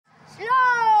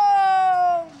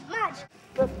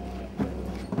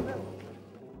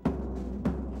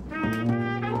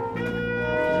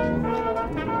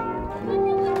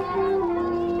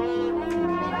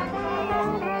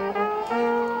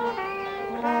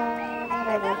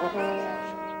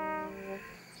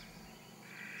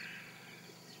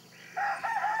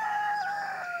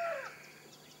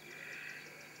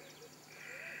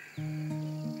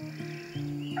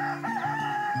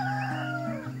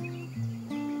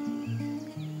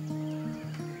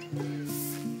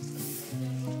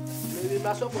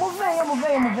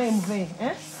Move.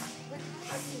 Eh?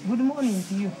 Good morning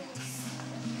to you.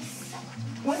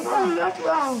 What's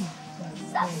wrong?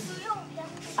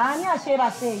 Anya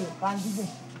shera say you can't do this.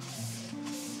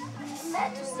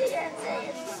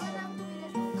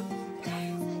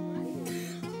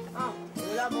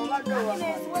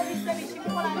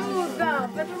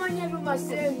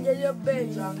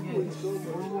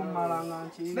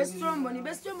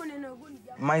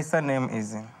 My surname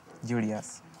is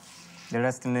Julius. The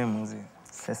last name is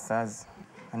Cesars,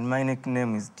 and my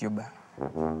nickname is Tuba.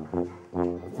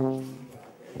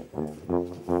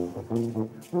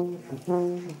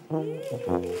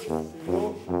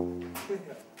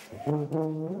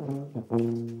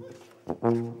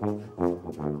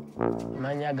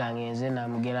 Manya gange nze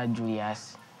namugera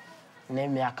Julius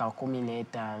n'emyaka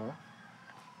 15.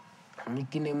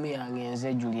 Nickname yange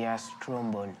nze Julius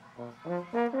Trombone.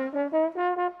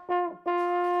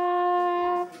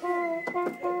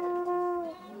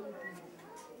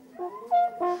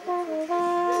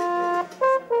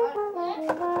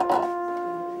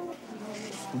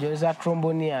 Njoza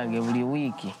trombone yange buli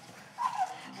wiiki,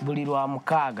 buli lwa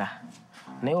mukaaga,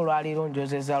 naye olwaliro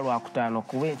njozeza lwa kutaano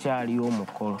kuba ekyaliyo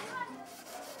omukolo.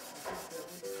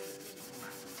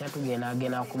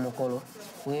 Kyatugenda ku mukolo,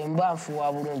 bwe mba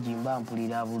nfuuwa bulungi mba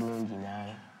mpulira bulungi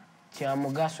naye. Kya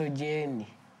mugaso gye ndi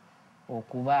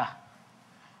okuba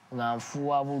nga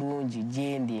nfuuwa bulungi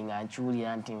gye ndi nga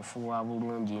nkiwulira nti nfuuwa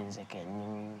bulungi nze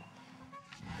kennyini.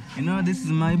 You know, this is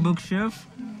my bookshelf.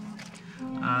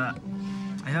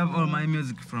 I have all my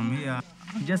music from here.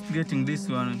 I'm just getting this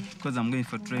one because I'm going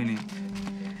for training.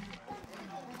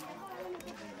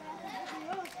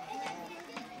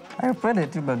 I play the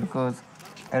tuba because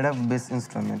I love bass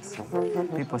instruments.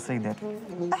 People say that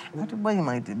boy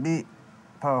might be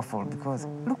powerful because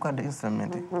look at the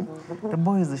instrument. The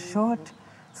boy is short,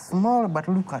 small, but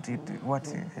look at it, what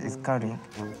he's carrying.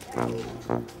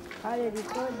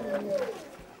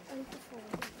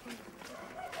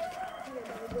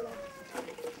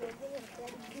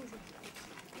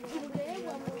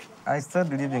 I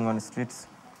started living on the streets.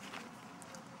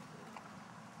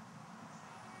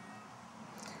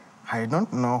 I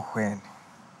don't know when.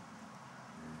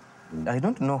 I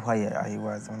don't know why I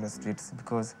was on the streets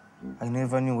because I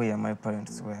never knew where my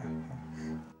parents were.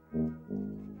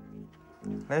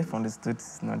 Life on the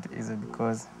streets is not easy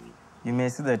because you may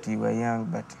see that you are young,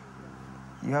 but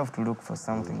you have to look for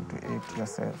something to eat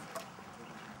yourself.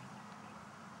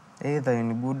 Either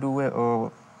in a good way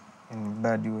or in a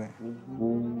bad way.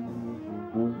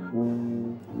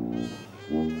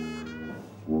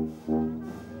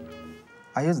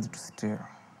 I used to steal.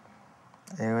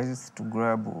 I used to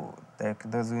grab, like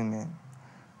those women,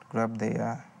 to grab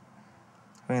their,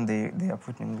 when they are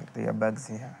putting their bags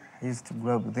here, I used to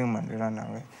grab them and run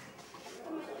away.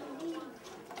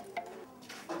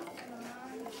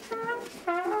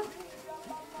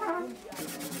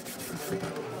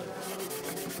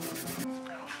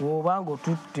 Bw'oba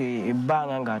ng'otutte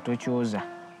ebbanga nga tokyoza,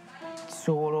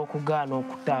 kisobola okugaana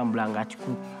okutambula nga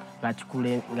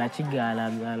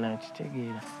kigaanagaana,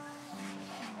 kitegeera.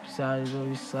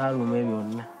 Bisaalume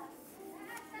byonna.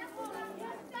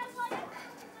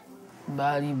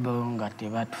 Baali bo nga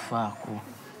tebatufaako.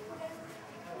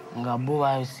 Nga bo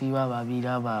basiiba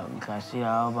babiraba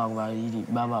kaseera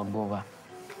babagoba.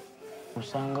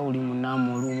 Osanga oli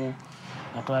munamu olumu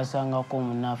nga twasangako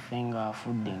omunaffe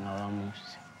ng'afudde nga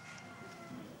bamusse.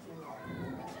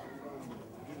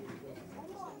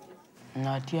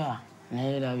 Natya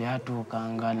naye era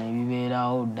byatuukanga ne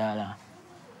bibeerawo ddala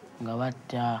nga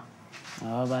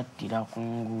babattira ku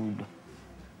nguudo.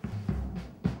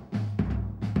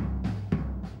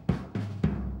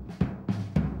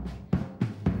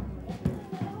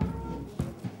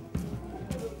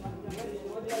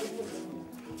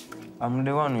 I'm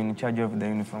the one in charge of the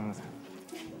uniforms.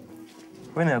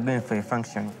 When you're going for a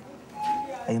function,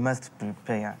 I must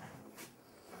prepare.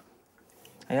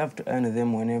 I have to earn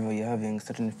them whenever you're having a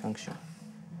certain function.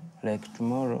 Like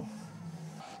tomorrow,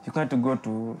 you can't go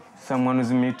to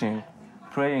someone's meeting,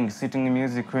 playing, sitting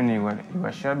music when you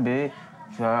are shabby,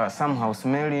 you are somehow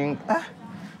smelling.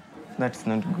 That's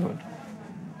not good.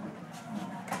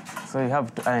 So you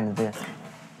have to earn them.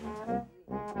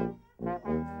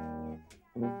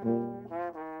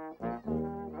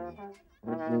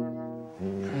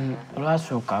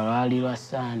 Lwasooka lwali lwa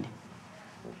Sande.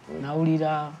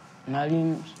 Nawulira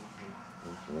nali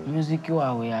musiki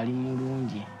waabwe yali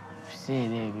mulungi.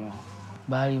 Ebiseera ebyo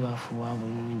baali bafuuwa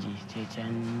bulungi,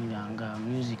 kyekyannyimiranga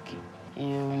musiki.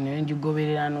 Ne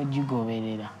ngigoberera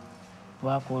n'ogigoberera.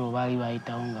 Kubaako olwo baali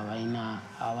bayitawo nga balina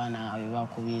abaana be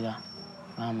bakubira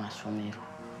b'amasomero.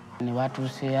 Ne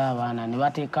batuuseyo abaana ne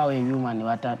bateekawo ebyuma ne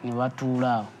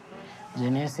batuula awo. Nze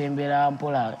ne nsembera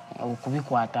mpola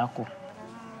okubikwatako.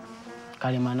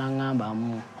 Kalema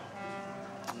n'aŋŋambamu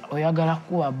oyagala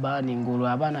kukuba bbaani ng'olwo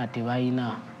abaana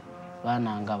tebalina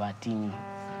baana nga batini.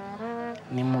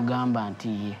 Ne mugamba nti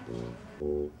ye.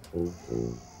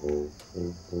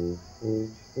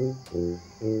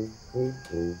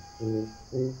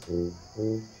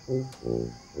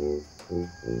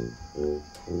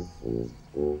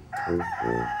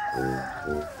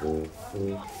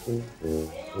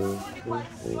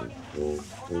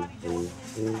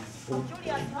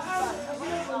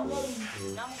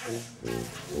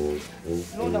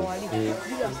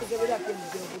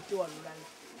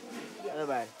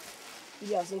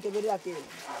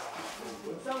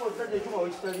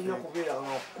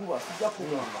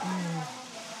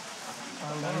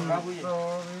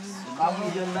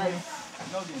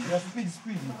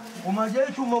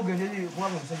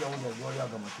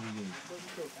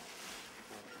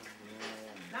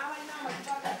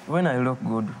 When I look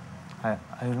good, I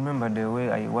remember the way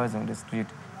I was on the street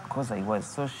because I was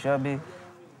so shabby.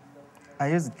 I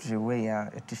used to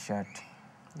wear a t-shirt.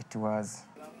 It was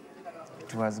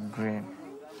green.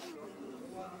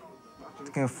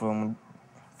 It came from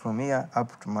here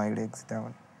up to my legs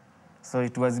down. So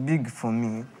it was big for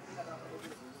me.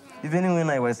 Even when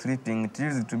I was sleeping, it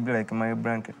used to be like my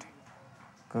blanket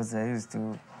because I used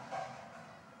to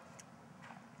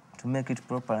make it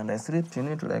proper, and I slept in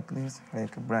it like this,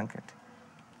 like a blanket.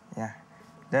 Yeah,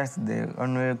 that's the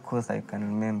only cause I can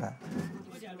remember.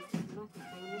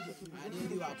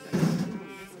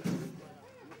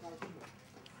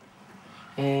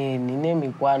 Nina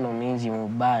emikwano mingi mu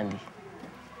bandi.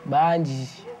 Bangi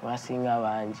basinga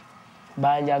bangi.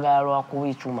 Banjagala lwakuba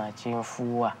ekyuma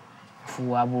kyenfuuwa.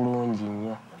 Nfuuwa bulungi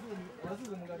nnyo.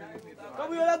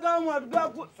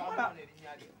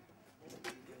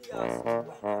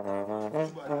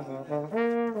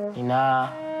 Nina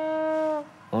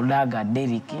Olaga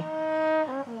Deriki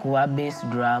kuwa bass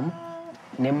drum,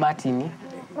 ne Martini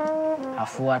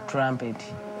afuwa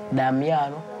trumpet,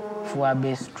 Damiano afuwa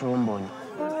bass trombone.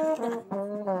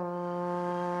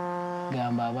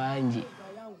 Gamba bangi.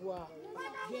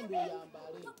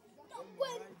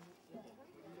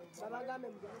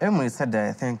 Mlisada,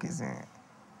 I think,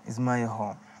 is my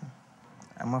home.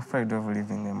 I'm afraid of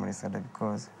leaving Mlisada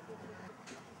because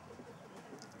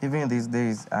even these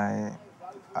days I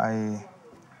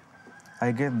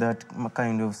get that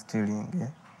kind of stealing. Yeah?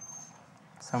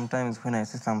 Sometimes when I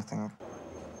see something,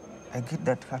 I get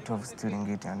that heart of stealing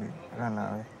it and run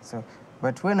away. So,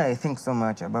 but when I think so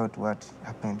much about what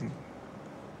happened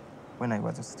when I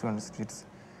was still on the streets,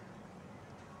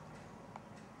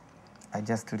 I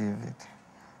just leave it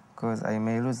because I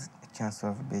may lose a chance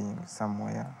of being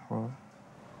somewhere. Or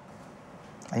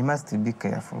I must be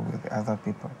careful with other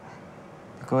people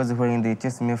because when they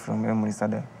chase me from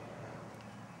Mlisada,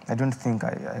 I don't think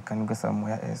I can go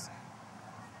somewhere else.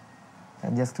 I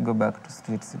just go back to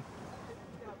streets.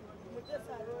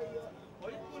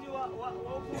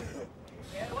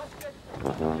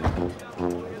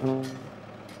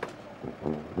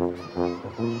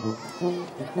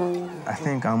 I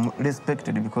think I'm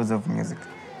respected because of music.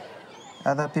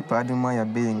 Other people admire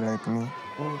being like me.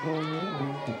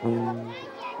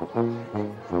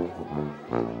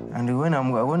 And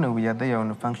when we are there on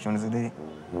the functions, they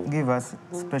give us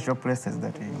special places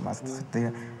that we must sit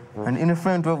there and in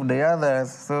front of the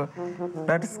others. So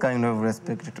that's kind of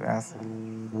respect to us,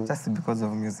 just because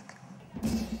of music.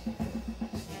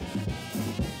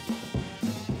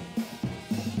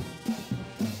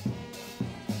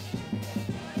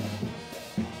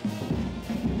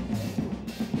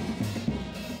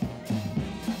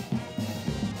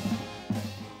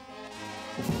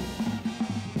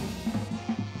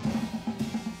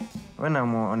 When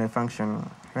I'm on a function,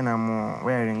 when I'm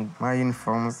wearing my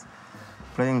uniforms,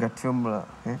 playing a tuba,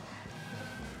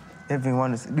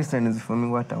 everyone listens for me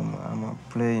what I'm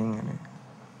playing. And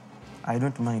I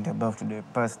don't mind about the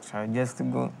past. I just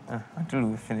go until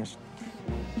we finish.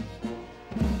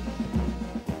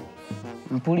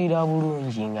 Mpulira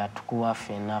bulungi nga tukuba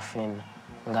ffenna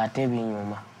ng'ate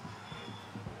binyuma.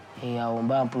 Awo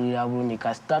mba mpulira bulungi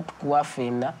kasita tukuba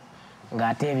ffenna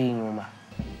ng'ate binyuma.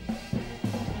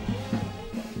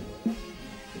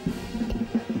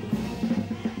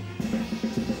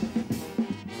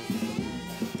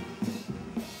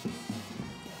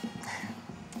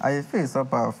 I feel so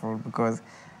powerful because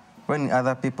when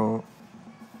other people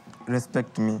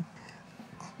respect me,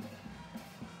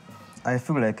 I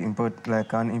feel like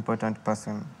an important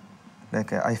person.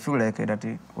 Like I feel like that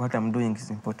what I'm doing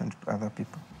is important to other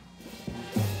people.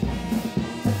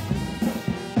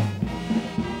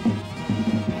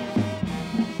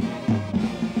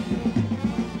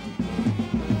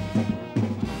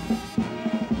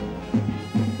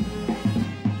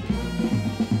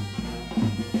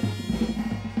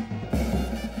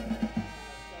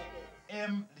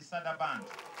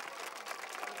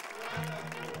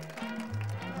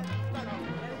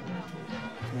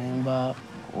 Memba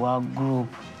wa group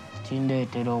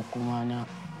kindeetera okumanya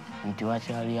nti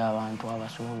wakyali abantu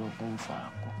abasobola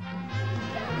okunfaako.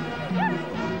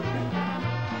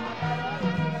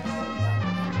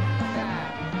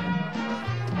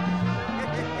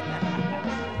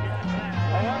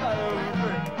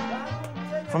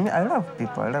 For me, I love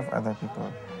people, I love other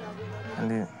people.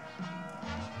 And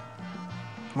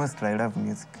mostly I love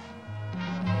music.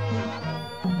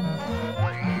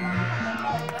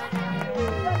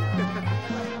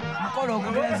 Mukolo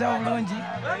ogugenze obulungi,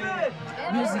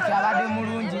 music abadde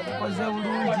mulungi, tukoze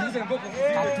bulungi,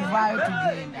 kati tuvaayo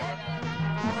tugenda.